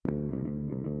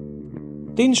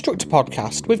The Instructor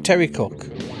Podcast with Terry Cook,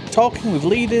 talking with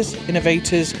leaders,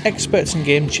 innovators, experts and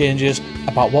game changers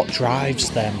about what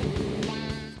drives them.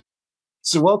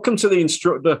 So welcome to the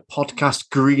Instructor Podcast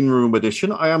Green Room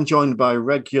edition. I am joined by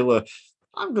regular,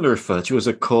 I'm going to refer to you as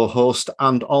a co-host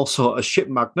and also a ship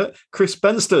magnate, Chris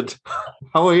Bensted.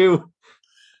 How are you?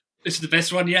 This is the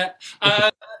best one yet.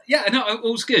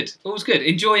 All's good. All's good.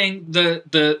 Enjoying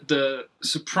the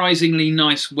surprisingly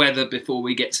nice weather before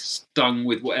we get stung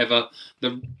with whatever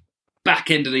the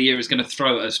back end of the year is going to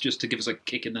throw at us just to give us a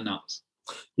kick in the nuts.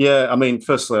 Yeah, I mean,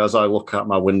 firstly, as I look out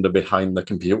my window behind the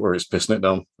computer, it's pissing it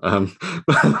down.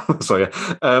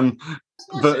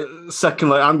 But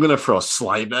secondly, I'm going to throw a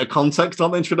slight bit of context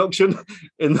on the introduction.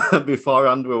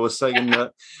 Beforehand, we were saying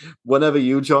that whenever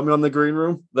you join me on the green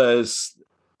room, there's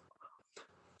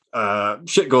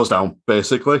shit goes down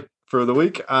basically through the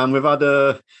week, and we've had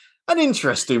an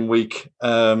interesting week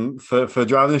for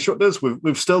driving instructors.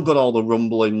 We've still got all the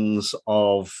rumblings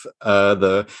of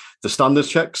the standards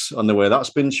checks and the way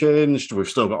that's been changed. We've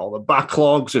still got all the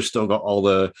backlogs. We've still got all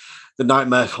the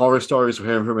nightmare horror stories we're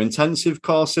hearing from intensive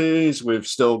courses. We've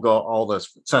still got all the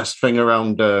test thing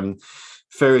around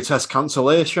theory test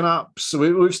cancellation apps.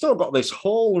 We've still got this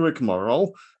whole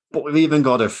rigmarole. But we've even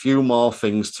got a few more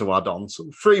things to add on. So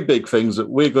 3 big things that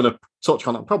we're going to touch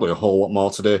on, probably a whole lot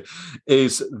more today,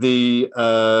 is the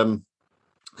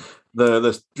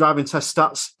driving test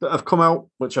stats that have come out,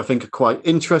 which I think are quite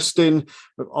interesting.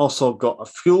 We've also got a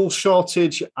fuel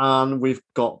shortage, and we've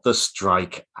got the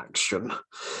strike action.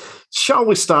 Shall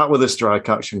we start with the strike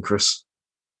action, Chris?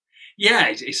 Yeah,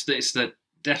 it's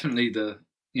definitely the.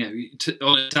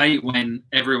 On a day when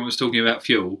everyone was talking about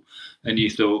fuel and you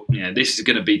thought, this is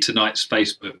going to be tonight's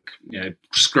Facebook,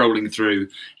 scrolling through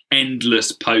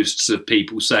endless posts of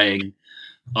people saying,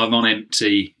 I'm on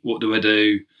empty, what do I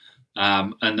do?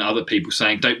 And other people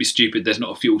saying, don't be stupid, there's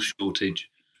not a fuel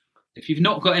shortage. If you've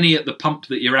not got any at the pump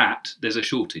that you're at, there's a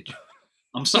shortage.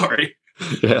 I'm sorry.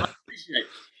 Yeah.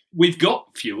 We've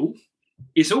got fuel.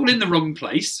 It's all in the wrong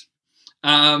place.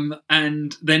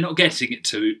 And they're not getting it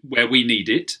to where we need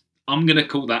it. I'm going to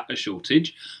call that a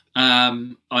shortage.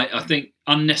 I think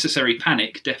unnecessary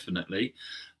panic, definitely.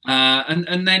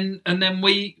 And then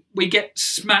we get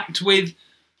smacked with.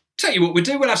 Tell you what we'll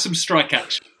do. We'll have some strike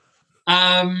action.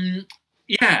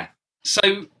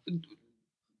 So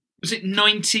was it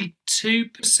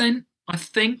 92%? I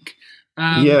think.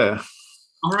 Yeah.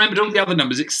 I remembered all the other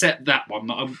numbers except that one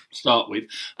that I'll start with.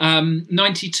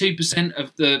 92%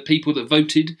 of the people that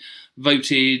voted.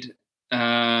 It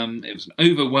was an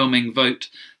overwhelming vote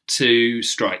to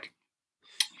strike.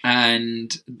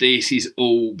 And this is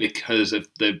all because of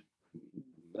the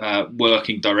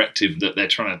working directive that they're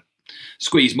trying to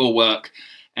squeeze more work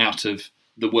out of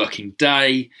the working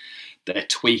day. They're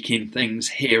tweaking things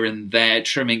here and there,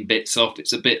 trimming bits off.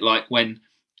 It's a bit like when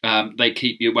they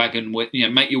keep your wagon,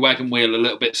 make your wagon wheel a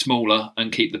little bit smaller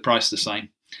and keep the price the same.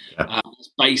 Yeah. That's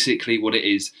basically what it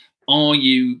is. Are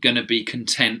you going to be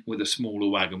content with a smaller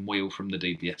wagon wheel from the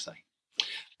DVSA?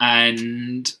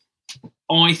 And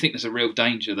I think there's a real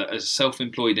danger that as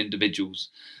self-employed individuals,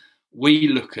 we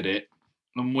look at it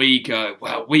and we go,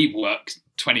 well, we work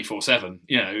 24/7.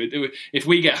 If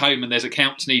we get home and there's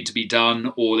accounts need to be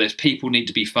done or there's people need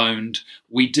to be phoned,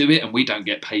 we do it and we don't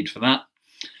get paid for that.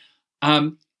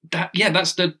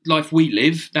 That's the life we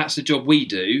live. That's the job we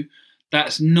do.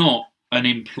 That's not an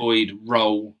employed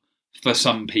role for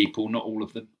some people, not all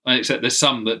of them. Except there's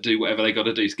some that do whatever they got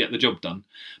to do to get the job done.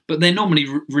 But they're normally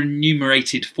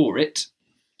remunerated for it.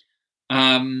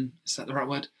 Is that the right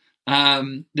word?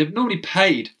 They're normally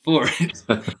paid for it.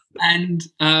 And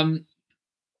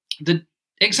the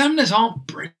examiners aren't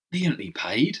brilliantly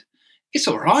paid. It's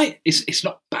all right. It's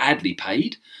not badly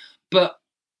paid. But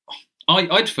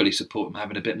I'd fully support them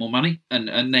having a bit more money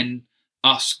and then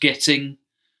us getting,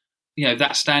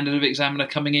 that standard of examiner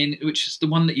coming in, which is the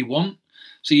one that you want.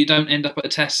 So you don't end up at a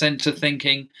test centre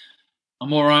thinking,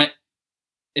 I'm all right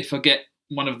if I get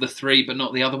one of the 3 but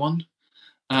not the other one,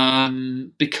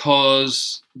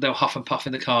 because they'll huff and puff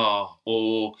in the car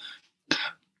or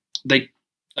they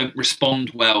don't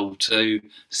respond well to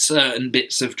certain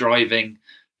bits of driving,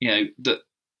 that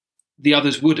the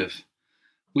others would have.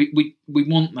 We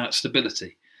want that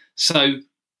stability. So,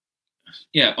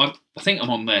 I think I'm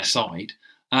on their side.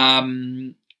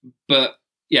 But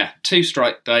 2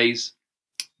 strike days,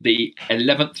 the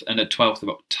 11th and the 12th of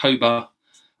October.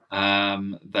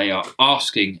 They are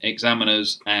asking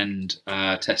examiners and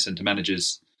test centre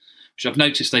managers, which I've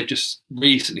noticed they've just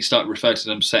recently started referring to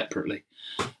them separately.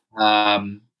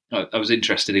 I was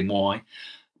interested in why.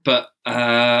 But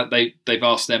they've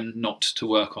asked them not to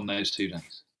work on those 2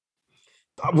 days.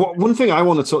 One thing I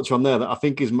want to touch on there that I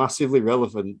think is massively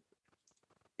relevant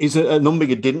is a number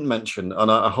you didn't mention,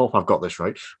 and I hope I've got this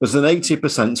right. There's an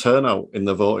 80% turnout in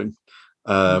the voting,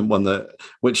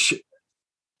 which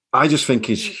I just think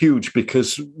is huge,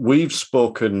 because we've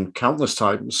spoken countless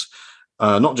times,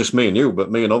 not just me and you,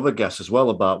 but me and other guests as well,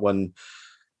 about when,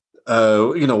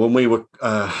 when we were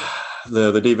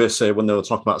the DVSA, when they were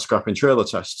talking about scrapping trailer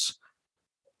tests,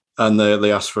 and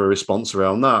they asked for a response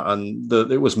around that, and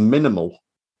it was minimal.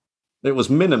 It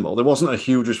was minimal. There wasn't a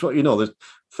huge response. There's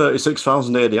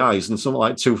 36,000 ADIs and something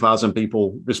like 2,000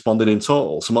 people responded in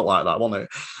total, something like that, wasn't it?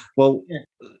 Well,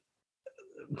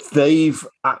 they've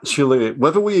actually,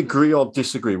 whether we agree or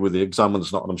disagree with the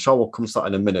examiners, not, and I'm sure we'll come to that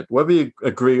in a minute, whether you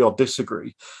agree or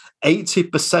disagree,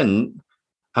 80%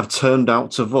 have turned out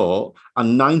to vote,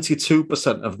 and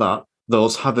 92% of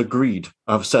those have agreed,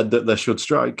 have said that they should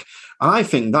strike. And I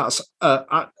think that's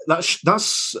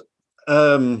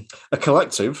a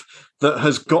collective that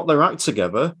has got their act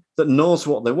together, that knows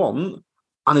what they want,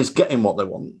 and is getting what they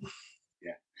want.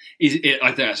 Yeah, I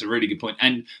think that's a really good point.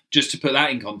 And just to put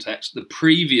that in context, the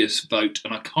previous vote,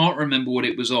 and I can't remember what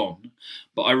it was on,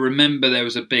 but I remember there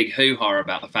was a big hoo-ha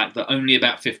about the fact that only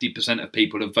about 50% of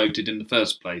people have voted in the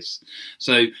first place.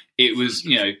 So it was,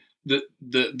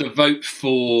 the vote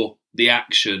for the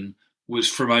action was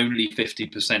from only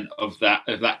 50% of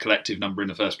that collective number in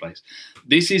the first place.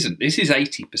 This isn't. This is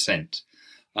 80%,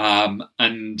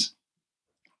 and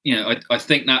I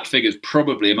think that figure is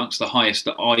probably amongst the highest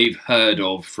that I've heard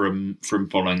of from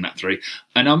following that through.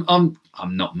 And I'm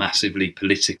not massively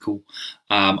political.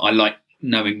 I like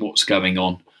knowing what's going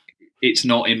on. It's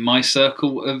not in my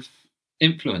circle of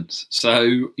influence,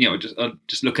 so I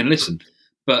just look and listen.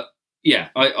 But yeah,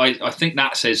 I think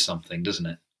that says something, doesn't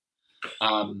it?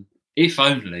 If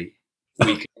only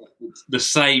we could have the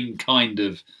same kind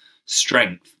of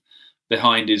strength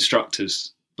behind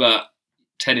instructors, but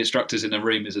 10 instructors in a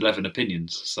room is 11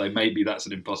 opinions. So maybe that's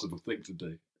an impossible thing to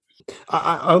do.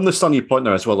 I understand your point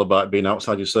there as well about being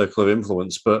outside your circle of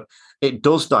influence, but it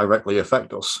does directly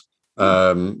affect us.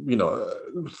 I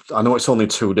know it's only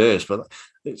 2 days, but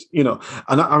it's,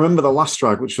 and I remember the last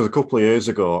strike, which was a couple of years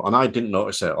ago, and I didn't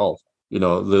notice it at all.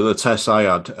 The tests I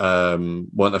had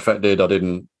weren't affected.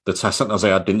 The test centers I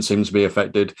had didn't seem to be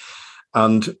affected.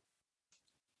 And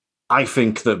I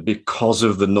think that because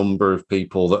of the number of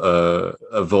people that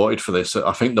are voted for this,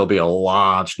 I think there'll be a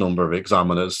large number of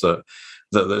examiners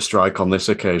that strike on this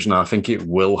occasion. I think it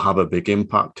will have a big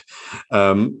impact.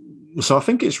 So I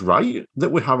think it's right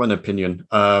that we have an opinion.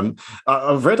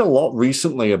 I've read a lot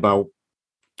recently about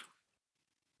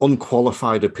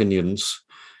unqualified opinions,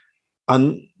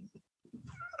 and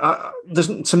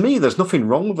to me, there's nothing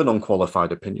wrong with an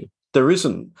unqualified opinion. There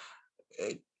isn't.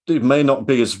 It may not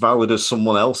be as valid as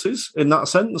someone else's in that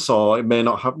sense, or it may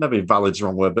not have, maybe valid's the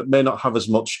wrong word, but may not have as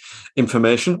much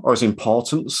information or as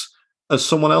importance as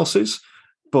someone else's,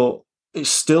 but it's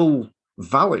still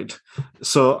valid.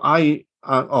 So I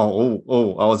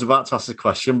was about to ask a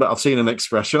question, but I've seen an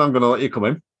expression. I'm going to let you come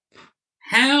in.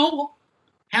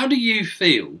 How do you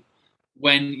feel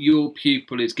when your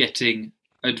pupil is getting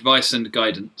advice and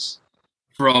guidance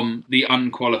from the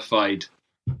unqualified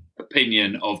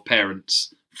opinion of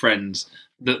parents, friends,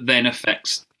 that then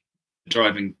affects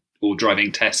driving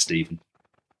test even?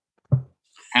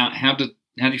 How do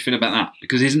you feel about that?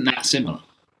 Because isn't that similar?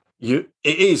 It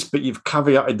is, but you've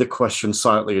caveated the question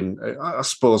slightly, and I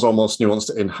suppose almost nuanced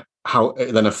it in how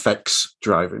it then affects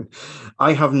driving.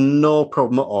 I have no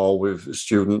problem at all with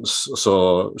students.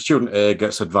 So student A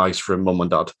gets advice from mum and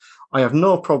dad. I have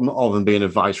no problem at all in being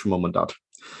advice from mum and dad.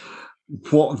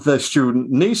 What the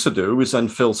student needs to do is then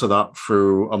filter that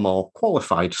through a more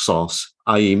qualified source,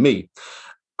 i.e. me.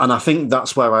 And I think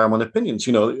that's where I am on opinions.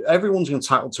 Everyone's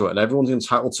entitled to it, and everyone's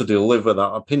entitled to deliver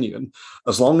that opinion,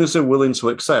 as long as they're willing to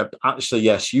accept, actually,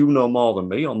 yes, you know more than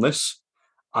me on this.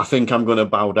 I think I'm going to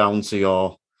bow down to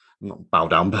your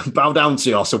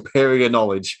superior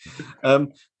knowledge.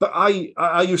 But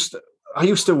I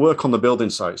used to work on the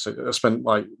building sites. I spent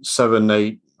like 7,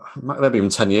 8, maybe even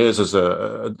 10 years as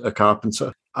a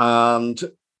carpenter. And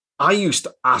I used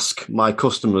to ask my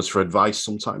customers for advice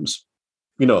sometimes.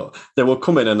 They would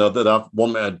come in and they'd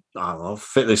want me to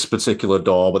fit this particular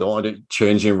door, but they wanted it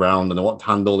changing around and they want to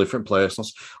handle different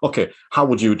places. Okay, how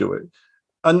would you do it?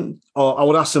 And I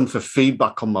would ask them for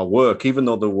feedback on my work, even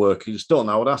though the work is done.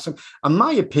 I would ask them, and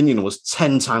my opinion was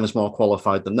 10 times more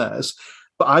qualified than theirs.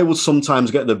 But I would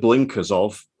sometimes get the blinkers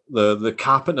of the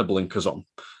carpenter blinkers on.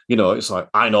 It's like,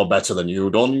 I know better than you,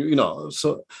 don't you?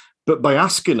 So, but by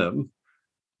asking them,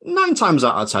 9 times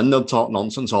out of 10, they'll talk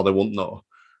nonsense or they won't know.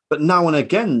 But now and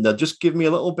again, they'll just give me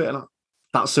a little bit, and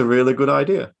that's a really good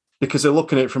idea. because they're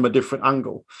looking at it from a different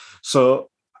angle. So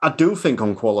I do think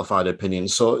unqualified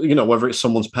opinions. So, whether it's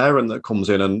someone's parent that comes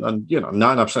in and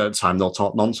 99% of the time they'll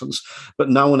talk nonsense, but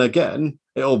now and again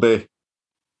it'll be,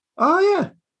 oh yeah,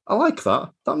 I like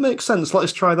that. That makes sense.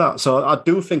 Let's try that. So I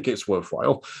do think it's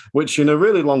worthwhile, which in a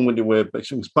really long-winded way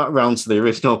brings back round to the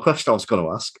original question I was going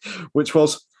to ask, which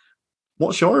was,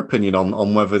 what's your opinion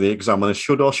on whether the examiners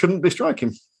should or shouldn't be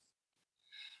striking?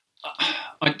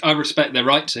 I respect their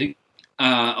right to.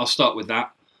 I'll start with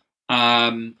that.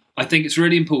 I think it's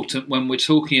really important when we're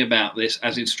talking about this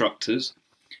as instructors,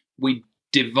 we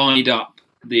divide up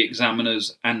the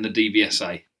examiners and the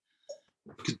DVSA.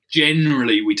 Because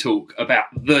generally we talk about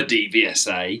the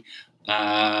DVSA,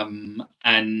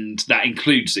 and that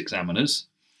includes examiners.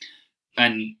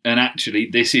 And actually,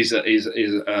 this is a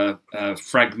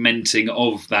fragmenting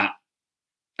of that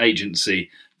agency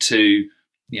to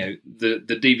the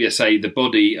DVSA, the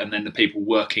body, and then the people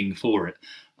working for it,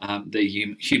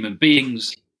 the human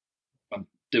beings.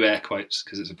 Do air quotes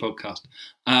because it's a podcast.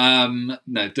 No,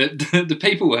 the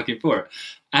people working for it,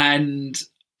 and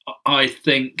I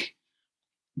think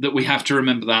that we have to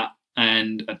remember that,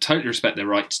 and I totally respect their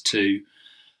rights too.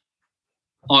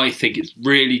 I think it's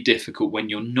really difficult when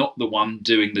you're not the one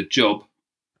doing the job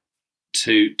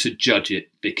to judge it,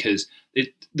 because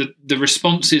the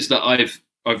responses that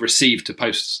I've received to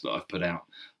posts that I've put out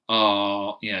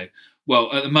are, well,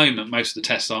 at the moment most of the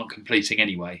tests aren't completing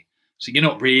anyway, so you're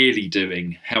not really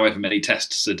doing however many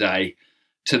tests a day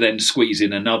to then squeeze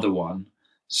in another one.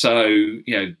 So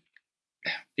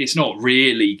it's not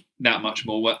really that much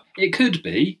more work. It could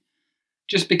be.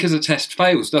 Just because a test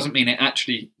fails doesn't mean it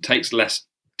actually takes less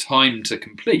time to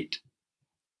complete.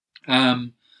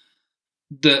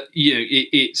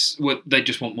 It's well, they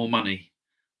just want more money.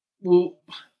 Well,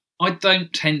 I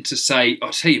don't tend to say,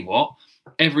 I'll tell you what,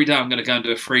 every day I'm going to go and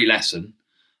do a free lesson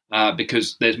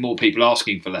because there's more people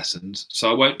asking for lessons, so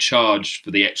I won't charge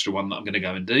for the extra one that I'm going to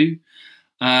go and do.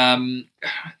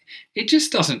 It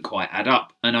just doesn't quite add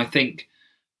up, and I think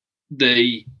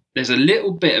there's a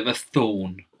little bit of a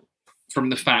thorn from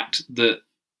the fact that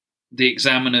the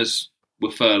examiners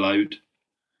were furloughed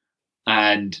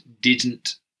and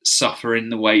didn't suffer in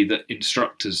the way that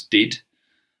instructors did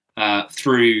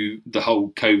through the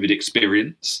whole COVID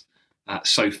experience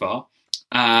so far.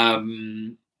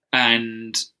 And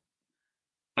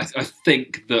I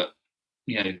think that,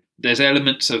 there's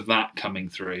elements of that coming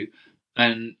through.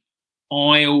 And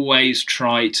I always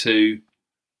try to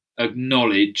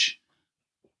acknowledge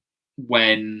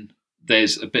when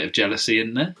there's a bit of jealousy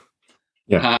in there.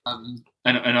 Yeah. And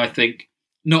I think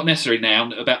not necessarily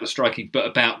now about the striking, but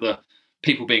about the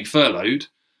people being furloughed.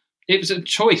 It was a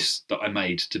choice that I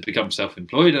made to become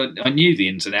self-employed. I knew the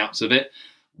ins and outs of it.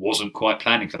 Wasn't quite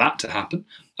planning for that to happen.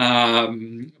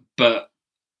 But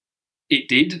it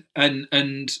did.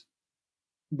 And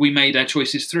we made our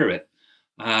choices through it.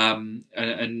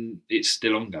 And it's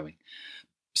still ongoing.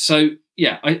 So,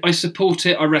 yeah, I support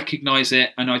it, I recognise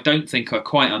it, and I don't think I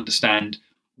quite understand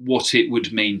what it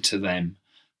would mean to them.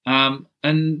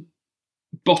 And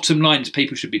bottom line is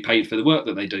people should be paid for the work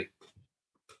that they do.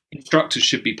 Instructors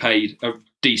should be paid a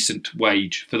decent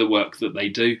wage for the work that they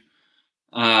do.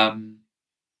 I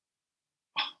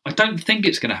don't think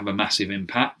it's going to have a massive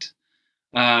impact.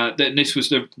 This was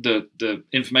the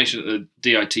information that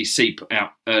the DITC put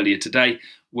out earlier today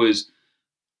was,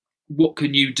 what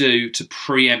can you do to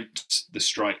preempt the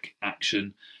strike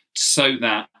action so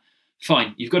that,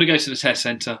 fine, you've got to go to the test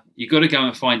centre, you've got to go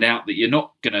and find out that you're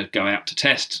not going to go out to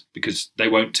test because they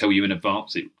won't tell you in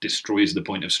advance. It destroys the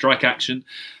point of strike action.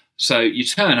 So you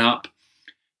turn up.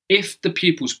 If the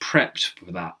pupil's prepped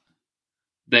for that,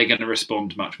 they're going to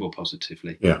respond much more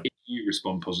positively. Yeah. If you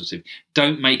respond positive,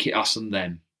 don't make it us and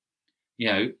them.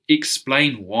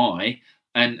 Explain why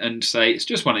and say it's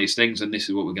just one of these things and this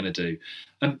is what we're going to do.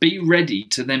 And be ready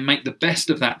to then make the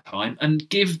best of that time and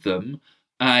give them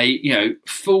a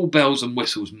full bells and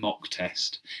whistles mock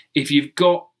test. If you've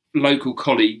got local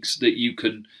colleagues that you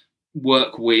can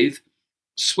work with,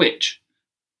 switch.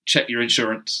 Check your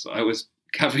insurance. I always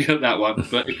caveat that one.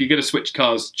 But if you're going to switch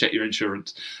cars, check your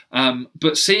insurance.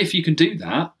 But see if you can do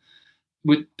that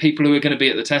with people who are going to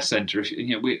be at the test centre.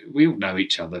 We all know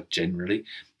each other generally,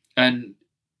 and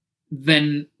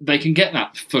then they can get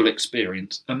that full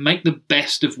experience and make the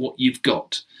best of what you've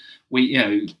got. We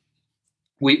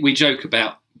joke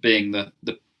about being the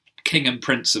king and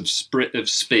prince of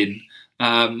spin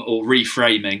or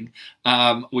reframing.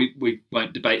 We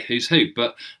won't debate who's who,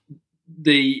 but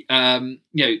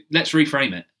let's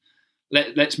reframe it.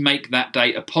 Let's make that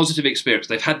day a positive experience.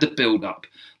 They've had the build up.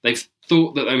 They've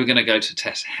thought that they were going to go to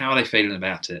test. How are they feeling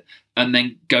about it? And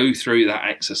then go through that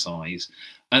exercise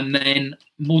And then,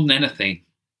 more than anything,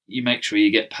 you make sure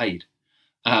you get paid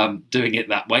doing it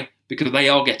that way, because they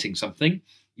are getting something,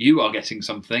 you are getting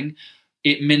something.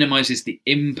 It minimises the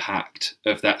impact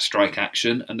of that strike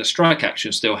action, and the strike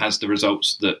action still has the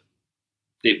results that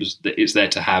it's there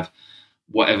to have,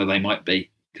 whatever they might be.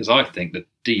 Because I think that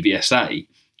DVSA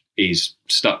is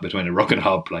stuck between a rock and a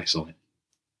hard place on it.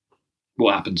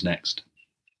 What happens next?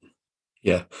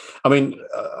 Yeah, I mean,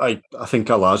 I think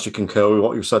I largely concur with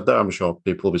what you said there. I'm sure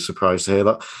people will be surprised to hear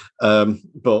that.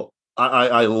 But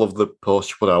I love the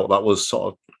post you put out. That was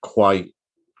sort of quite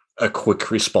a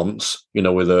quick response,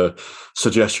 with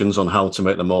suggestions on how to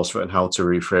make the most of it and how to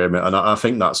reframe it. And I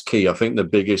think that's key. I think the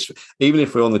biggest, even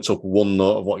if we only took one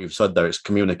note of what you've said there, it's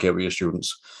communicate with your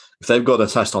students. If they've got a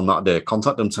test on that day,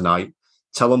 contact them tonight.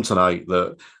 Tell them tonight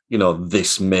that,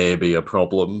 this may be a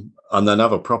problem, and then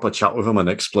have a proper chat with them and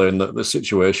explain the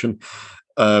situation.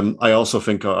 I also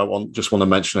think just want to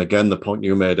mention again the point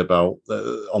you made about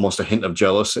almost a hint of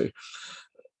jealousy.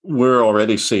 We're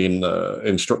already seeing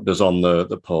instructors on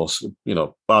the post,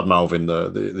 bad mouthing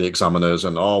the examiners,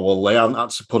 and they haven't had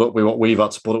to put up with what we've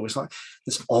had to put up with. It's like,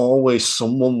 there's always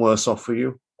someone worse off for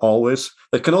you. Always.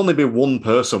 There can only be one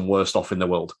person worse off in the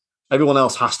world. Everyone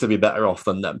else has to be better off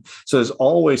than them. So there's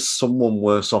always someone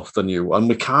worse off than you. And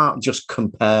we can't just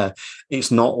compare.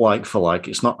 It's not like for like.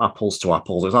 It's not apples to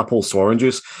apples. It's apples to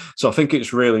oranges. So I think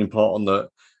it's really important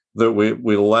that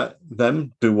we let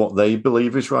them do what they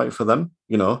believe is right for them.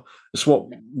 It's what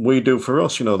we do for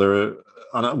us.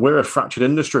 And we're a fractured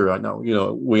industry right now.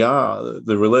 We are.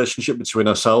 The relationship between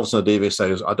ourselves and the DVSA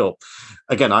is,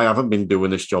 I haven't been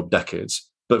doing this job decades.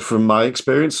 But from my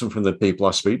experience and from the people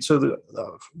I speak to,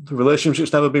 the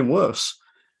relationship's never been worse,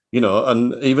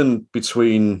 and even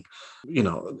between,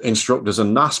 instructors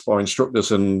and NASP or instructors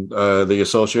and the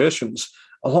associations,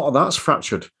 a lot of that's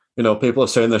fractured. People are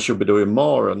saying they should be doing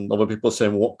more, and other people are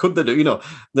saying, what could they do?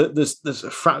 There's a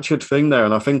fractured thing there.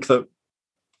 And I think that,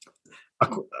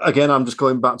 again, I'm just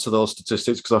going back to those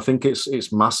statistics because I think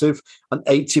it's massive. An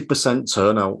 80%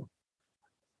 turnout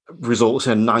results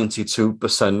in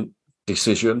 92%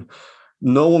 decision.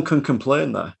 No one can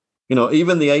complain there.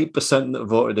 Even the 8% that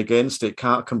voted against it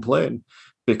can't complain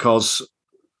because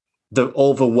they're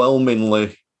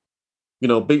overwhelmingly,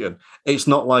 beaten. It's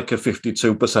not like a 52%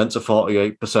 to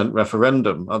 48%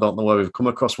 referendum. I don't know where we've come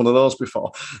across one of those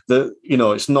before.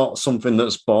 It's not something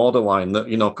that's borderline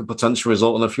that, could potentially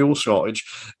result in a fuel shortage.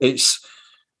 It's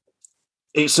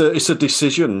a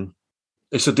decision.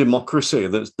 It's a democracy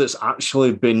that's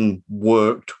actually been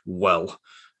worked well.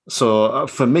 So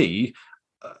for me,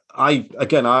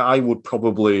 I would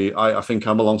probably, I think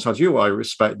I'm alongside you. I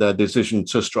respect their decision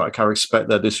to strike. I respect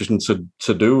their decision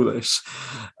to do this.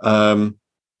 I'm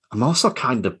also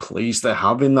kind of pleased they're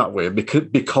having that way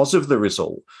because of the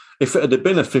result. If it had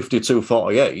been a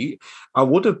 52-48, I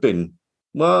would have been,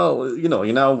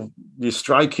 you're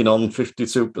striking on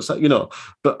 52%,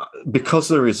 but because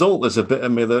of the result, there's a bit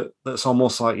of me that's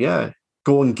almost like, yeah,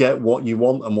 go and get what you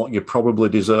want and what you probably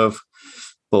deserve.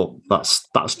 But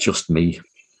that's just me.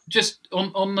 Just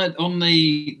on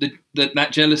that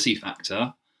jealousy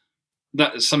factor,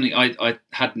 that's something I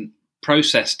hadn't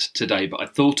processed today, but I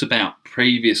thought about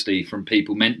previously from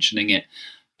people mentioning it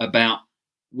about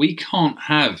we can't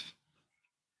have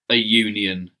a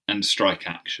union and strike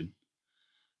action.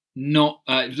 Not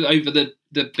over the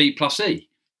B+E.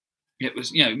 It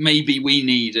was maybe we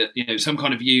need some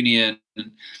kind of union.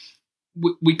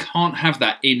 We can't have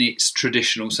that in its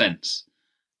traditional sense.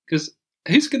 Because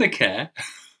who's going to care?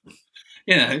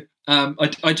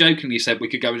 I jokingly said we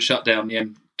could go and shut down the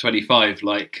M25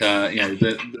 like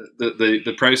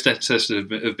the protesters have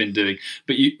been doing.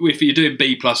 But if you're doing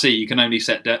B+E, you can only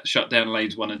shut down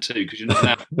lanes 1 and 2 because you're not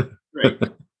allowed 3.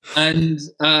 And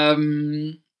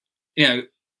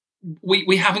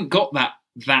we haven't got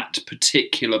that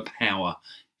particular power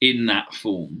in that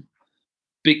form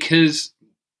because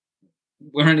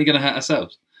we're only going to hurt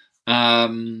ourselves.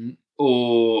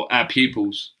 Or our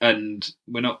pupils, and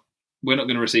we're not going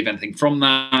to receive anything from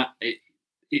that.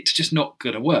 It's just not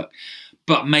going to work.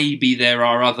 But maybe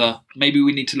maybe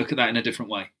we need to look at that in a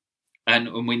different way,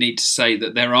 and we need to say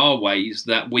that there are ways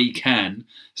that we can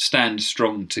stand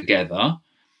strong together.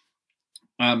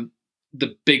 The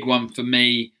big one for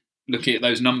me, looking at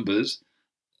those numbers,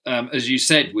 as you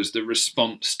said, was the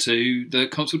response to the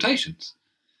consultations.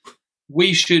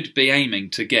 We should be aiming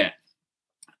to get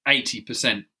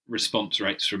 80% response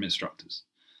rates from instructors.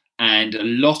 And a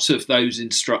lot of those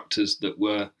instructors that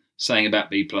were saying about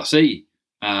B+E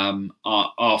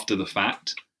after the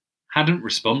fact hadn't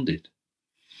responded.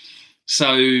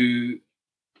 So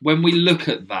when we look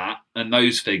at that and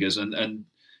those figures,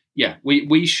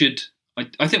 we should,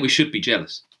 I think we should be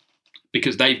jealous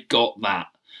because they've got that.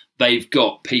 They've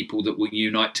got people that will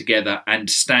unite together and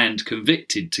stand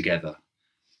convicted together.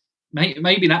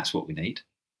 Maybe that's what we need.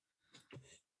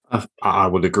 I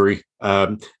would agree.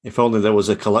 If only there was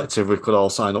a collective we could all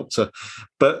sign up to.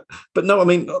 But no, I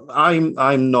mean,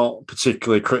 I'm not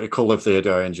particularly critical of the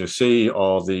ADINJC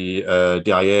or the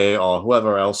DIA or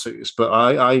whoever else it is. But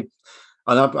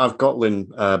I've got Lynn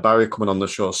Barry coming on the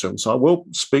show soon, so I will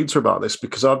speak to her about this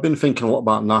because I've been thinking a lot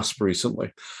about NASP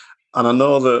recently. And I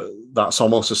know that that's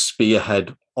almost a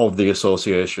spearhead of the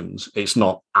associations. It's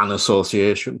not an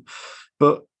association.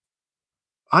 But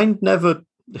I never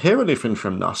hear anything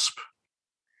from NASP.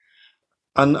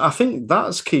 And I think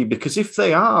that's key because if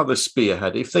they are the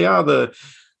spearhead, if they are the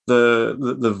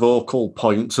vocal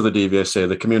point to the DVSA,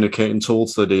 the communicating tool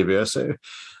to the DVSA,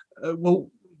 well,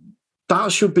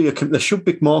 that should be there should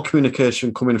be more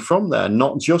communication coming from there,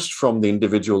 not just from the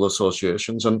individual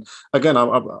associations. And again, I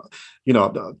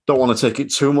don't want to take it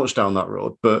too much down that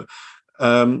road, but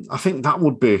I think that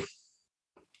would be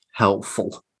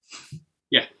helpful.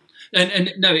 Yeah.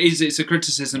 And no, it's a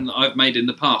criticism that I've made in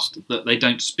the past that they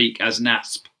don't speak as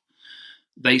NASP.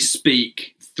 They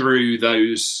speak through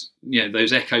those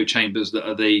echo chambers that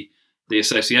are the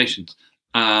associations,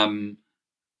 and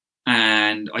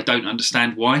I don't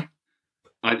understand why.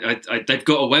 They've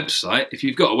got a website. If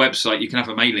you've got a website, you can have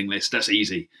a mailing list. That's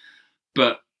easy,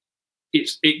 but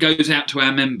it goes out to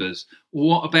our members.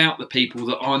 What about the people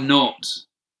that are not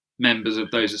members of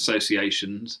those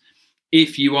associations?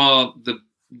 If you are the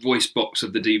voice box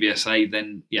of the DVSA,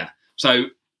 then yeah. So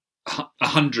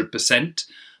 100%.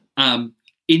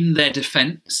 In their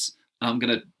defence, I'm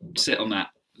going to sit on that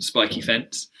spiky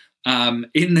fence.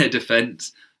 In their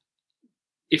defence,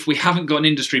 if we haven't got an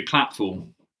industry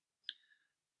platform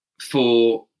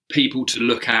for people to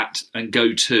look at and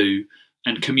go to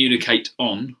and communicate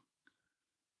on,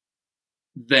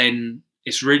 then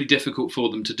it's really difficult for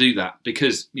them to do that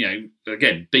because,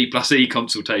 again, B+E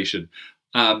consultation.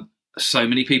 So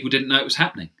many people didn't know it was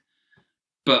happening.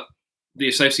 But the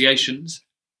associations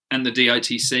and the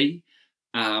DITC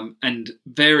and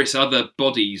various other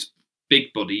bodies,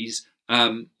 big bodies,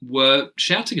 were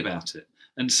shouting about it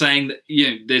and saying that,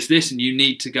 there's this and you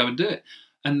need to go and do it.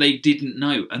 And they didn't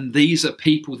know. And these are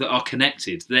people that are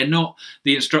connected. They're not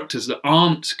the instructors that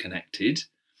aren't connected.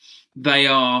 They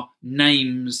are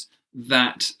names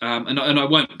that, and I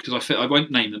won't because I won't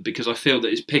name them because I feel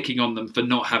that it's picking on them for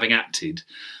not having acted.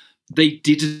 They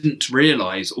didn't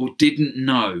realise or didn't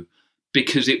know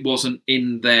because it wasn't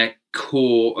in their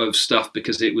core of stuff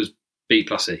because it was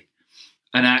B+E.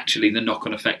 And actually the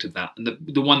knock-on effect of that. And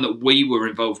the one that we were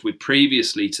involved with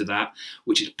previously to that,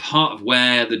 which is part of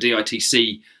where the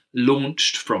DITC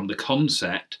launched from the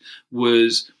concept,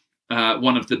 was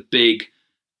one of the big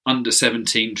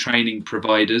under-17 training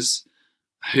providers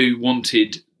who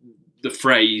wanted the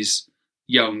phrase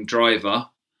young driver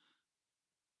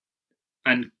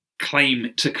and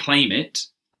claim it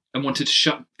and wanted to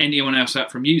shut anyone else out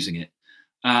from using it.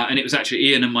 And it was actually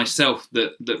Ian and myself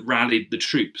that rallied the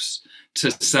troops to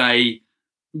say,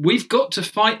 we've got to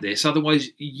fight this, otherwise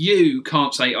you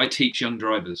can't say, I teach young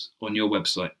drivers on your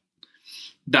website.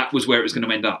 That was where it was going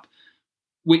to end up,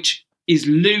 which is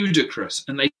ludicrous,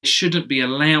 and they shouldn't be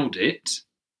allowed it.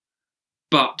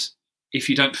 But if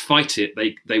you don't fight it,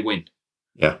 they win.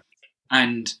 Yeah.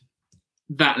 And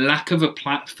that lack of a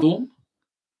platform,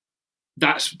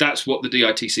 that's what the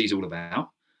DITC is all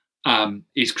about,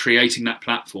 is creating that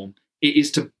platform. It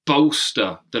is to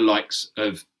bolster the likes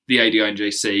of the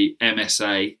ADINJC,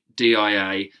 MSA,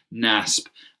 DIA, NASP,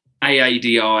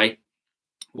 AADI,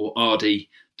 or RD,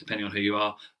 depending on who you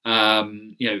are,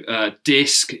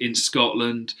 DISC in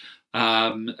Scotland,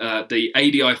 the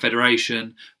ADI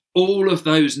Federation, all of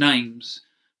those names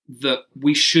that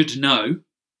we should know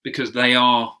because they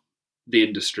are the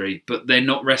industry, but they're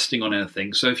not resting on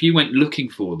anything. So if you went looking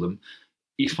for them,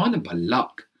 you find them by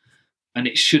luck. And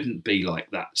it shouldn't be like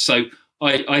that. So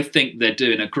I think they're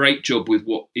doing a great job with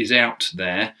what is out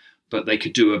there, but they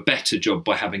could do a better job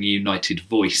by having a united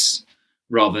voice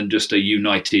rather than just a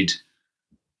united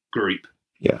group.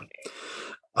 Yeah.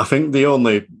 I think the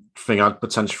only thing I'd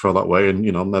potentially throw that way, and,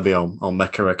 maybe I'll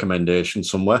make a recommendation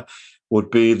somewhere,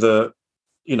 would be that,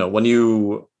 when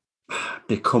you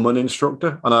become an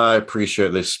instructor, and I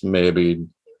appreciate this maybe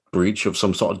breach of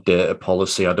some sort of data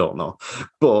policy, I don't know.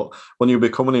 But when you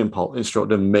become an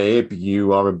instructor, maybe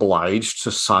you are obliged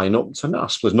to sign up to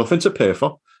NASP. There's nothing to pay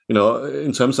for, in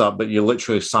terms of that, but you're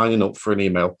literally signing up for an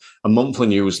email, a monthly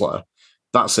newsletter.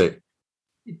 That's it.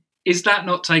 Is that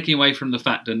not taking away from the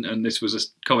fact, and this was a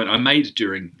comment I made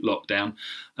during lockdown,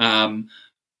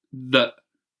 that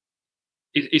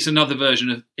it's another version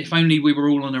of if only we were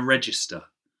all on a register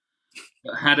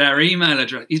that had our email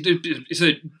address. It's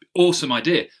an awesome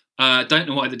idea. Don't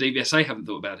know why the DVSA haven't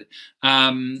thought about it.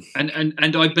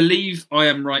 And I believe I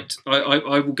am right.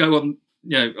 I will go on.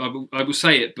 I will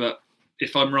say it, but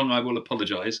if I'm wrong, I will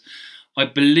apologise. I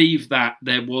believe that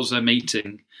there was a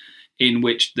meeting in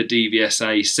which the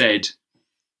DVSA said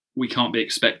we can't be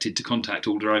expected to contact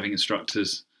all driving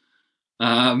instructors.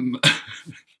 Yeah,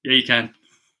 you can.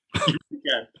 You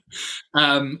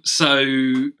can.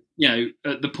 So,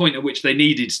 at the point at which they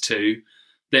needed to,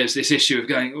 there's this issue of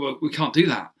going, well, we can't do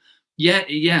that.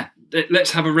 Yeah,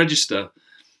 let's have a register.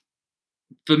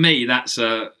 For me, that's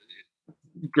a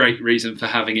great reason for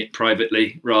having it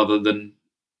privately rather than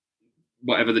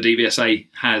whatever the DVSA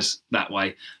has that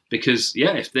way. Because,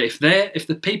 if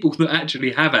the people that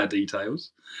actually have our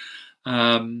details,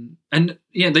 and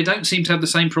they don't seem to have the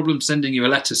same problem sending you a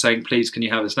letter saying, please, can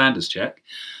you have a standards check?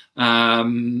 A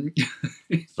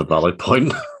valid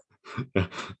point.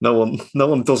 No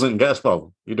one doesn't get a,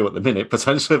 well, you do at the minute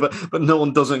potentially, but no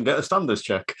one doesn't get a standards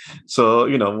check. So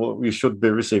we should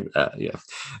be receiving.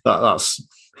 That's.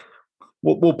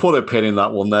 We'll put a pin in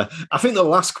that one there. I think the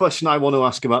last question I want to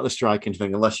ask about the striking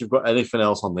thing, unless you've got anything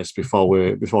else on this before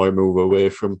we move away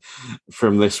from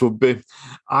this, would be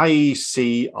I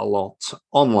see a lot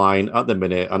online at the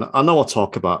minute, and I know I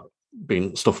talk about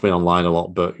being online a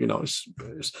lot, but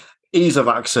it's ease of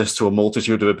access to a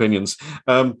multitude of opinions.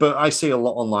 But I see a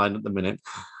lot online at the minute.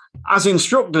 As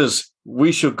instructors,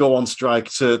 we should go on strike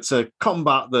to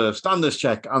combat the standards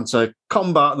check and to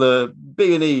combat the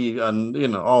B&E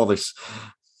and all this.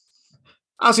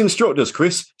 As instructors,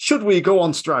 Chris, should we go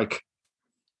on strike?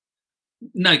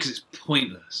 No, because it's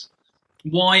pointless.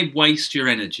 Why waste your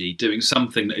energy doing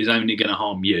something that is only going to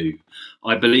harm you?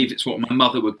 I believe it's what my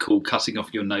mother would call cutting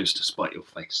off your nose to spite your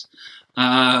face.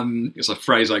 It's a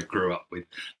phrase I grew up with.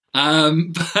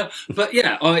 But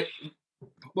yeah,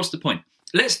 what's the point?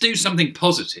 Let's do something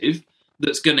positive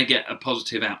that's going to get a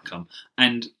positive outcome.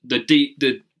 And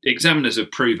the examiners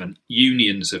have proven,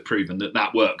 unions have proven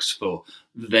that works for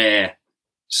their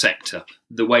sector,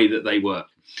 the way that they work.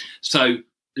 So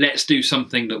let's do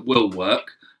something that will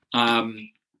work.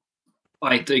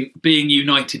 I think being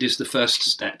united is the first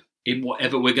step in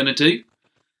whatever we're going to do.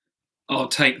 I'll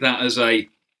take that as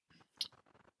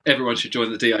everyone should join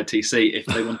the DITC if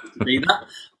they wanted to be that.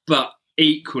 But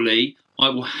equally, I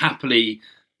will happily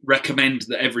recommend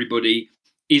that everybody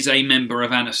is a member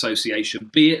of an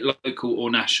association, be it local or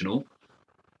national,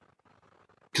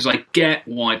 because I get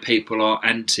why people are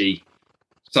anti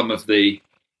some of the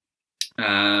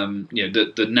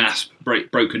the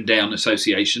NASP broken down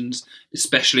associations,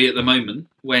 especially at the moment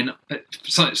when it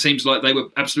seems like they were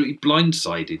absolutely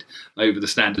blindsided over the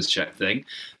standards check thing.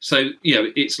 So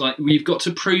it's like we've got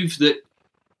to prove that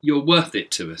you're worth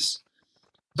it to us.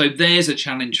 So there's a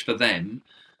challenge for them.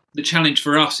 The challenge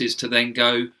for us is to then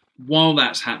go, while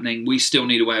that's happening, we still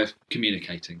need a way of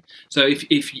communicating. So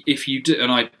if you do,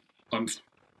 and I'm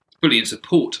fully in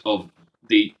support of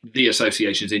the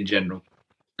associations in general,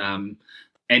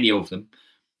 any of them,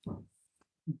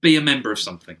 be a member of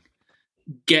something.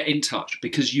 Get in touch,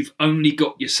 because you've only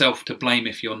got yourself to blame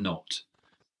if you're not.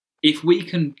 If we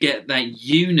can get that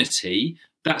unity,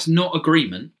 that's not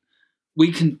agreement.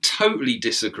 We can totally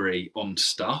disagree on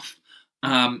stuff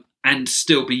and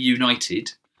still be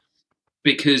united,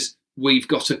 because we've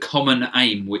got a common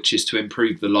aim, which is to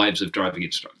improve the lives of driving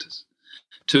instructors,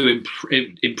 to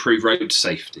improve road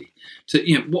safety,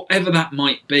 to whatever that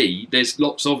might be. There's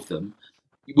lots of them.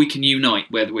 We can unite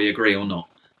whether we agree or not.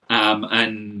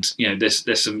 And there's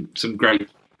some great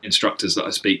instructors that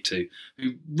I speak to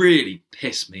who really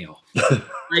piss me off.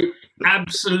 They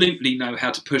absolutely know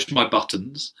how to push my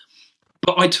buttons,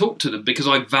 but I talk to them because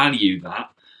I value that,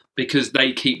 because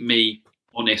they keep me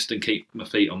honest and keep my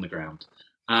feet on the ground.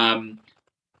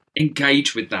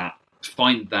 Engage with that,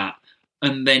 find that,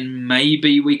 and then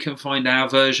maybe we can find our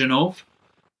version of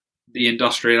the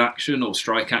industrial action or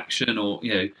strike action, or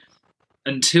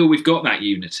until we've got that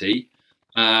unity.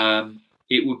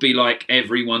 It would be like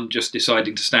everyone just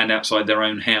deciding to stand outside their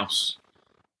own house,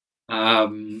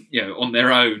 on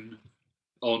their own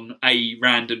on a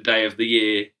random day of the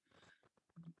year.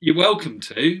 You're welcome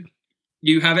to.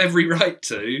 You have every right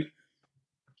to.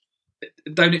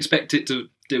 Don't expect it to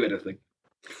do anything.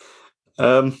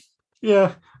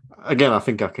 Yeah. Again, I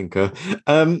think I concur.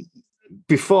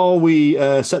 Before we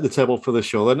set the table for the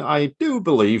show, then, I do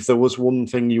believe there was one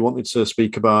thing you wanted to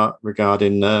speak about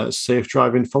regarding safe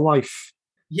driving for life.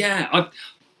 Yeah, I've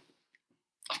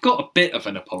got a bit of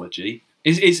an apology.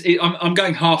 I'm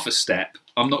going half a step.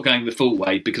 I'm not going the full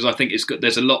way, because I think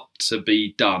there's a lot to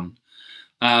be done.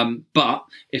 But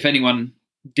if anyone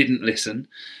didn't listen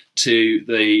to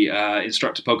the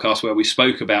instructor podcast where we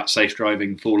spoke about safe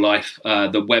driving for life,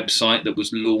 the website that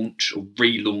was launched or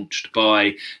relaunched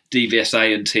by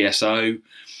DVSA and TSO,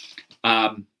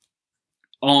 I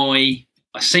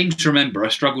seem to remember I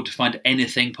struggled to find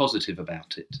anything positive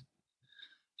about it.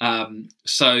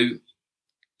 So,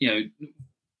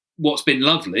 what's been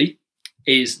lovely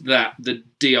is that the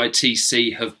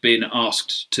DITC have been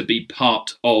asked to be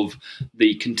part of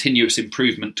the continuous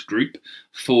improvement group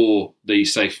for the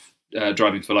Safe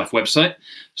Driving for Life website.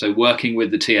 So working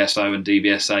with the TSO and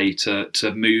DVSA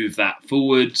to move that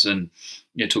forwards and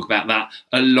talk about that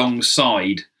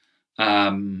alongside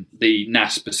the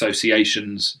NASP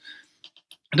associations.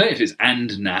 I don't know if it's and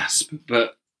NASP,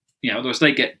 but otherwise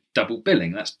they get double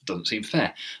billing. That doesn't seem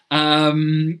fair.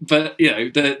 But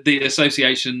the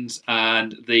associations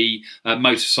and the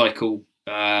motorcycle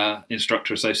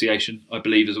instructor association, I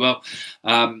believe, as well,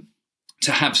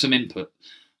 to have some input,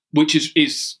 which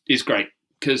is great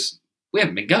because we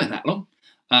haven't been going that long.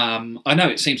 I know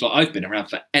it seems like I've been around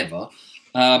forever,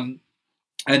 and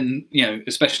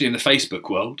especially in the Facebook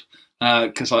world,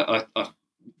 because I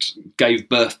gave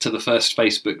birth to the first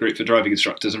Facebook group for driving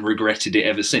instructors and regretted it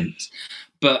ever since.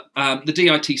 But the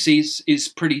DITC is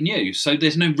pretty new, so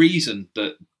there's no reason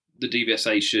that the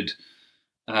DVSA should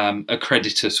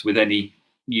accredit us with any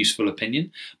useful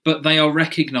opinion. But they are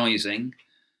recognising,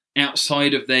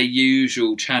 outside of their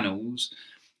usual channels,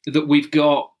 that we've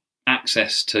got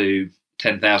access to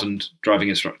 10,000 driving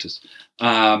instructors,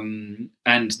 and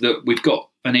that we've got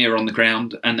an ear on the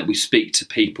ground, and that we speak to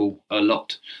people a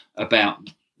lot about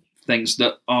things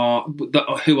who are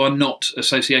not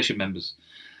association members.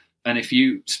 And if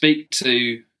you speak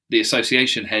to the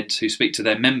association heads who speak to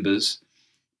their members,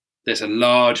 there's a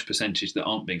large percentage that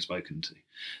aren't being spoken to.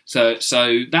 So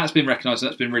that's been recognised.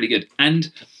 That's been really good.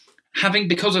 And having,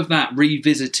 because of that,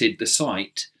 revisited the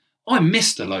site, I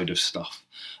missed a load of stuff.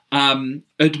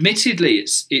 Admittedly,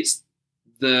 it's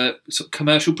the sort of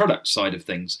commercial product side of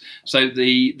things. So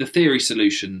the theory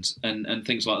solutions and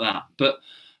things like that. But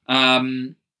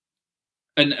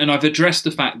and I've addressed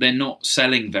the fact they're not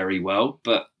selling very well,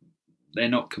 but they're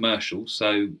not commercial,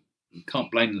 so you can't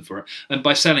blame them for it. And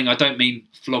by selling, I don't mean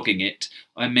flogging it.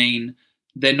 I mean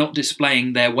they're not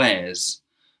displaying their wares.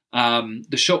 The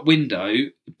shop window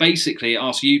basically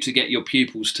asks you to get your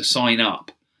pupils to sign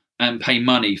up and pay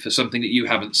money for something that you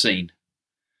haven't seen,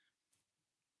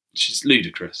 which is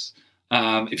ludicrous.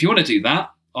 If you want to do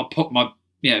that, I'll put my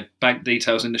bank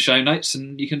details in the show notes,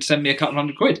 and you can send me a couple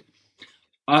 £100.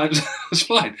 That's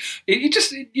fine.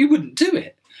 You wouldn't do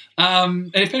it.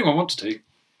 And if anyone wants to,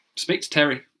 speak to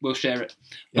Terry. We'll share it.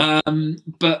 Yeah.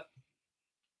 But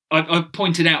I've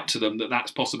pointed out to them that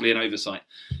that's possibly an oversight.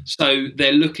 So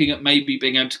they're looking at maybe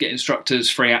being able to get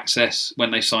instructors free access when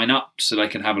they sign up, so they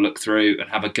can have a look through and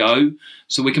have a go,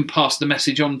 so we can pass the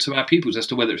message on to our pupils as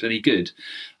to whether it's any good.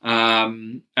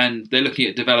 And they're looking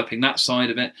at developing that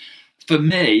side of it. For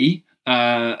me,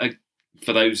 for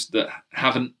those that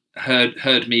haven't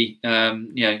heard me,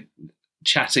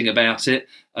 chatting about it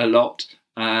a lot,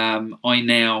 I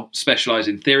now specialise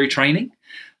in theory training.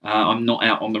 I'm not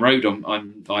out on the road. I'm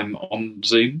on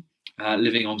Zoom,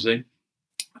 living on Zoom,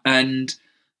 and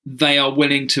they are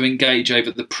willing to engage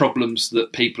over the problems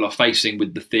that people are facing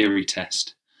with the theory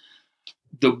test,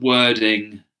 the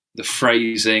wording, the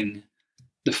phrasing,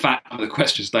 the fact that the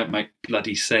questions don't make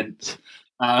bloody sense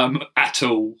at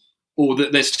all, or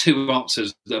that there's two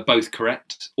answers that are both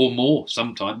correct or more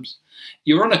sometimes.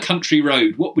 You're on a country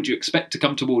road. What would you expect to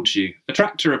come towards you? A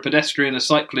tractor, a pedestrian, a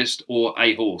cyclist, or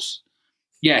a horse?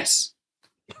 Yes.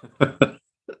 So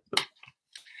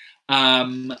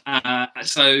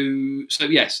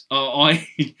yes,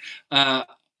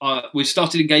 we've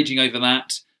started engaging over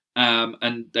that,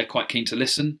 and they're quite keen to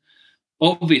listen.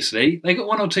 Obviously, they've got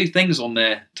one or two things on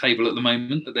their table at the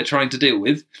moment that they're trying to deal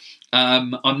with.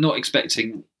 I'm not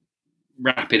expecting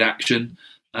rapid action.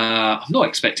 I'm not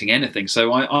expecting anything,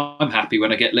 so I'm happy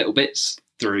when I get little bits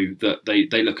through that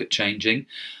they look at changing.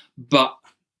 But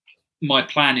my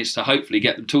plan is to hopefully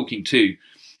get them talking to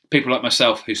people like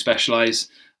myself who specialise,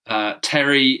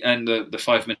 Terry and the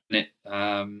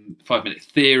 5-minute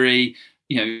theory.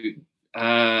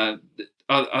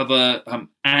 Other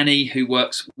Annie, who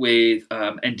works with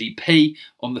NDP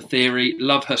on the theory.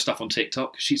 Love her stuff on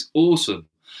TikTok. She's awesome.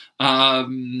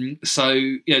 There's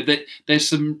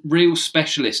some real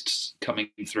specialists coming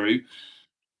through.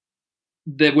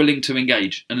 They're willing to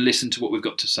engage and listen to what we've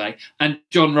got to say. And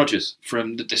John Rogers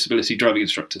from the Disability Driving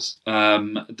Instructors,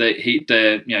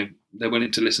 they're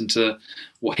willing to listen to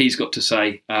what he's got to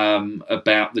say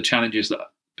about the challenges that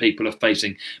people are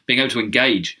facing. Being able to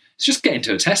engage, It's just getting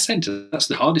to a test centre. That's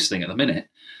the hardest thing at the minute.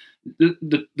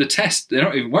 The test, they're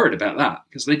not even worried about that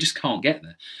because they just can't get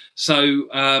there. So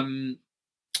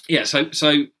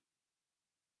so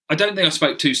I don't think I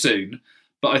spoke too soon,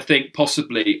 but I think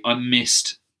possibly I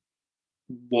missed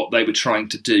what they were trying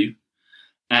to do,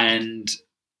 and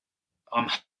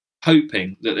I'm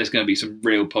hoping that there's going to be some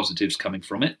real positives coming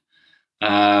from it.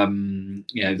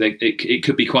 It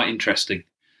could be quite interesting.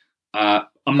 I'm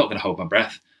not going to hold my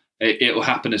breath. It will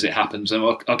happen as it happens, and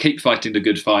I'll keep fighting the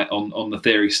good fight on the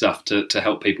theory stuff to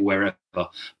help people wherever.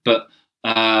 But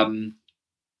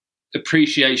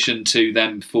appreciation to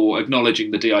them for acknowledging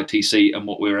the DITC and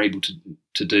what we were able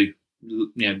to do.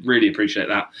 Really appreciate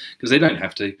that because they don't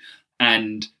have to,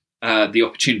 and the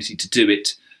opportunity to do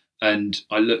it. And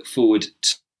I look forward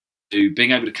to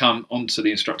being able to come onto the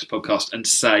Instructor Podcast and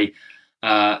say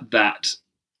that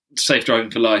Safe Driving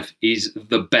for Life is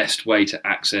the best way to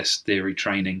access theory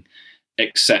training,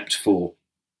 except for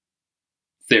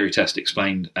Theory Test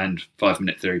Explained and 5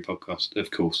 Minute Theory Podcast,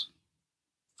 of course.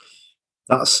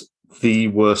 That's the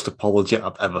worst apology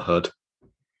I've ever heard.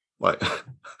 Like,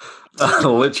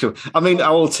 literally. I mean, I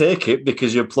will take it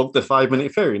because you plugged the 5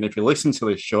 Minute Theory, and if you listen to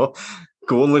this show,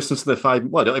 go and listen to the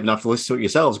well, I don't even have to listen to it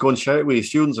yourselves. Go and share it with your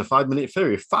students, a 5 minute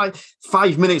theory.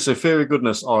 Five minutes of theory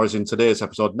goodness, or as in today's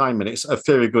episode, 9 minutes of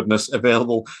theory goodness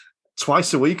available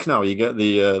twice a week now. You get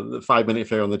the 5 minute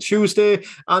theory on the Tuesday,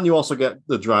 and you also get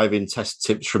the driving test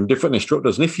tips from different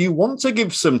instructors. And if you want to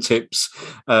give some tips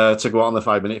to go out on the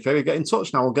 5 minute theory, get in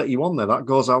touch now. We'll get you on there. That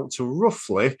goes out to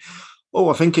roughly...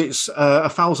 I think it's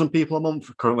 1,000 people a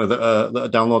month currently that are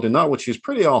downloading that, which is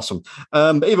pretty awesome.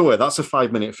 But either way, that's a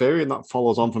 5 minute theory, and that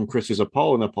follows on from Chris's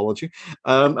appalling apology.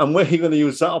 And we're going to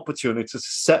use that opportunity to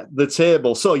set the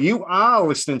table. So you are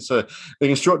listening to the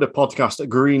Instructor Podcast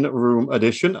Green Room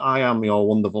Edition. I am your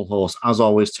wonderful host, as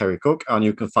always, Terry Cook, and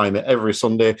you can find me every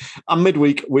Sunday and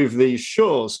midweek with these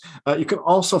shows. You can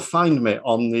also find me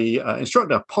on the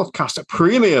Instructor Podcast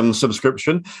Premium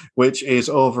subscription, which is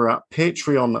over at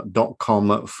patreon.com/the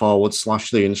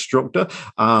instructor.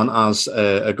 And as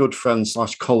a good friend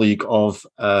 / colleague of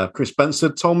Chris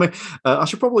Bensted told me, I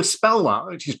should probably spell that,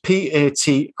 which is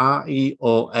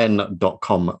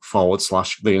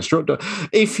patreon.com/the instructor.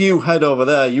 If you head over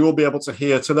there, you will be able to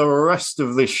hear to the rest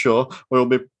of this show. We'll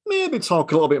be maybe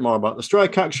talk a little bit more about the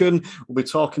strike action. We'll be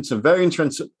talking some very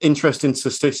interesting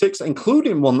statistics,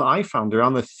 including one that I found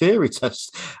around the theory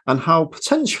test and how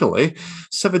potentially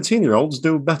 17-year-olds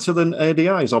do better than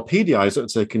ADIs or PDIs that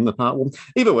are taking the part one.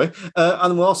 Either way,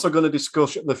 and we're also going to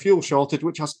discuss the fuel shortage,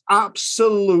 which has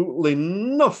absolutely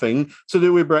nothing to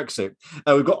do with Brexit.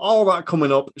 We've got all that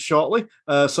coming up shortly.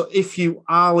 So if you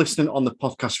are listening on the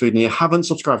podcast feed and you haven't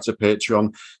subscribed to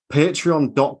Patreon,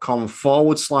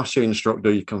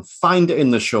 patreon.com/instructor. You can find it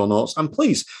in the show notes. And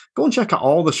please go and check out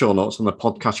all the show notes on the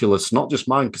podcast you listen, not just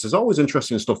mine, because there's always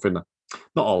interesting stuff in there.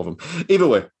 Not all of them. Either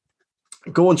way,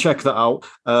 go and check that out.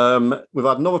 We've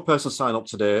had another person sign up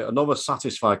today, another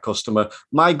satisfied customer.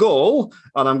 My goal,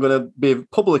 and I'm going to be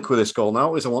public with this goal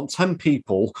now, is I want 10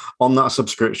 people on that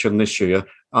subscription this year.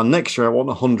 And next year, I want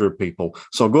 100 people.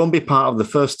 So go and be part of the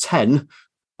first 10,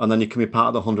 and then you can be part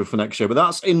of the 100 for next year. But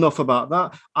that's enough about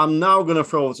that. I'm now going to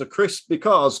throw over to Chris,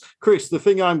 because, Chris, the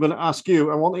thing I'm going to ask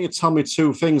you, I want you to tell me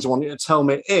two things. I want you to tell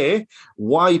me, A,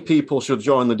 why people should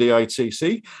join the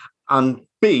DITC, and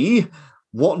B,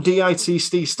 what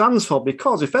DITC stands for.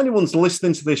 Because if anyone's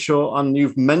listening to this show and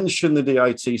you've mentioned the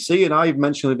DITC and I've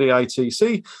mentioned the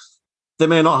DITC, they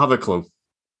may not have a clue.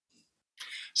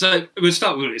 So we'll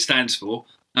start with what it stands for.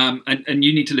 And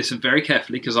you need to listen very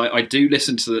carefully, because I do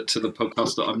listen to the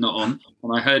podcast that I'm not on,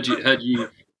 and I heard you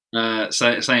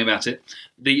saying about it.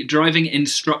 The Driving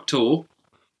Instructor,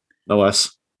 No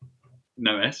S.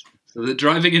 So the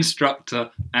Driving Instructor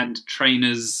and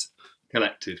Trainers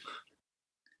Collective.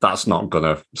 That's not going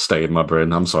to stay in my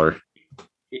brain. I'm sorry.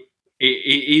 It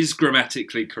is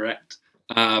grammatically correct.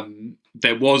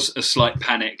 There was a slight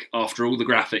panic after all the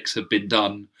graphics had been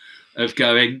done of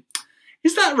going,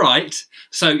 is that right?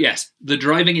 So, yes, the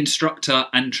Driving Instructor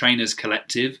and Trainers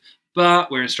Collective,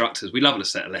 but we're instructors. We love a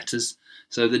set of letters.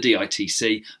 So the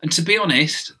DITC. And to be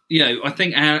honest, I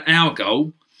think our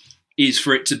goal is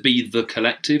for it to be the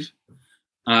collective.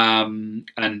 And,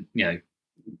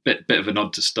 bit of a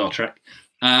nod to Star Trek.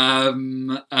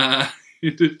 We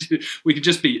could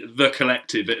just be the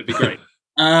collective. It'd be great.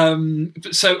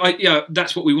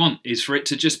 That's what we want, is for it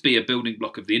to just be a building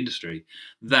block of the industry.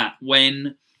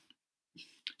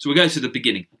 So we go to the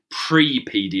beginning,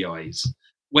 pre-PDIs.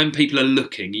 When people are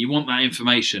looking, you want that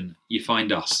information, you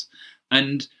find us.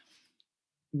 And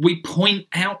we point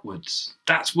outwards.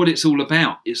 That's what it's all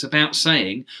about. It's about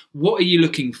saying, what are you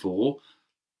looking for?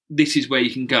 this is where you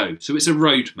can go. So it's a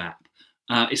roadmap.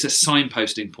 It's a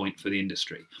signposting point for the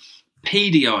industry.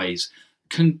 PDIs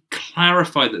can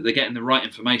clarify that they're getting the right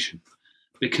information,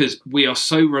 because we are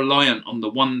so reliant on the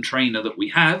one trainer that we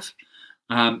have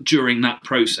during that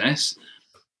process.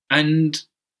 And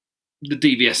the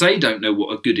DVSA don't know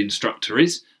what a good instructor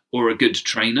is or a good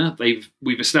trainer.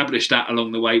 We've established that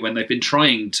along the way when they've been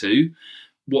trying to.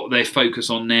 What they focus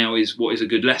on now is what is a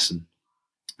good lesson.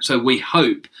 So we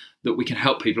hope that we can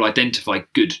help people identify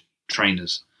good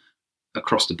trainers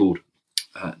across the board.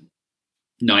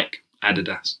 Nike,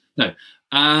 Adidas, no.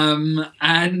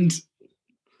 And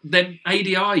then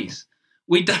ADIs.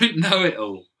 We don't know it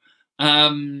all.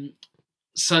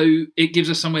 So it gives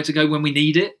us somewhere to go when we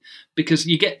need it, because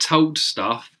you get told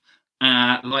stuff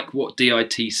like what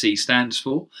DITC stands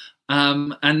for,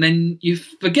 and then you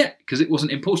forget because it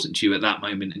wasn't important to you at that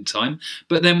moment in time.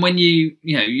 But then when you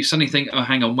suddenly think, oh,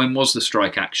 hang on, when was the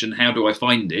strike action? How do I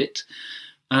find it?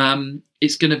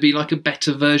 It's going to be like a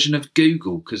better version of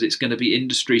Google, because it's going to be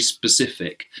industry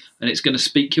specific and it's going to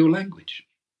speak your language.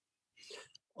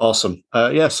 Awesome.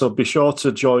 So be sure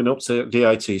to join up to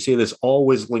DITC. There's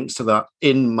always links to that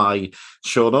in my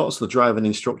show notes, the Driving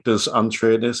Instructors and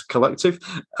Trainers Collective.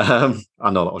 I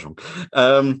know that was wrong.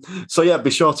 Be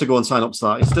sure to go and sign up to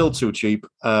that. It's still too cheap.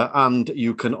 And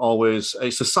you can always,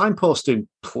 it's a signposting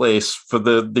place for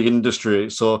the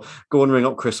industry. So go and ring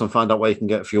up Chris and find out where you can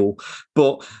get fuel.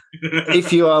 But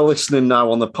if you are listening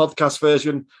now on the podcast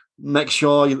version, make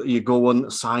sure you go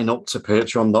and sign up to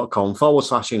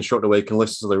patreon.com/instructor where you can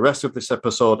listen to the rest of this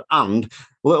episode. And two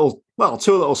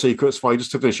little secrets for you just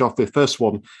to finish off. The first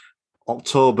one,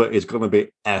 October is going to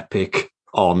be epic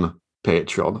on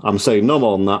Patreon. I'm saying no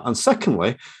more than that. And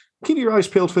secondly, keep your eyes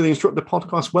peeled for the Instructor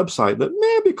Podcast website that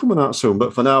may be coming out soon.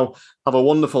 But for now, have a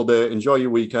wonderful day. Enjoy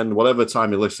your weekend, whatever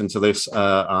time you listen to this.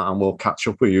 And we'll catch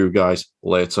up with you guys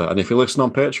later. And if you listen on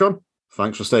Patreon,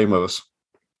 thanks for staying with us.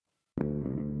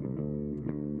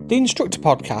 The Instructor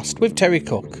Podcast with Terry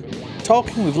Cook,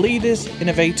 talking with leaders,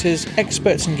 innovators,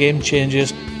 experts and game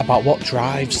changers about what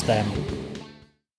drives them.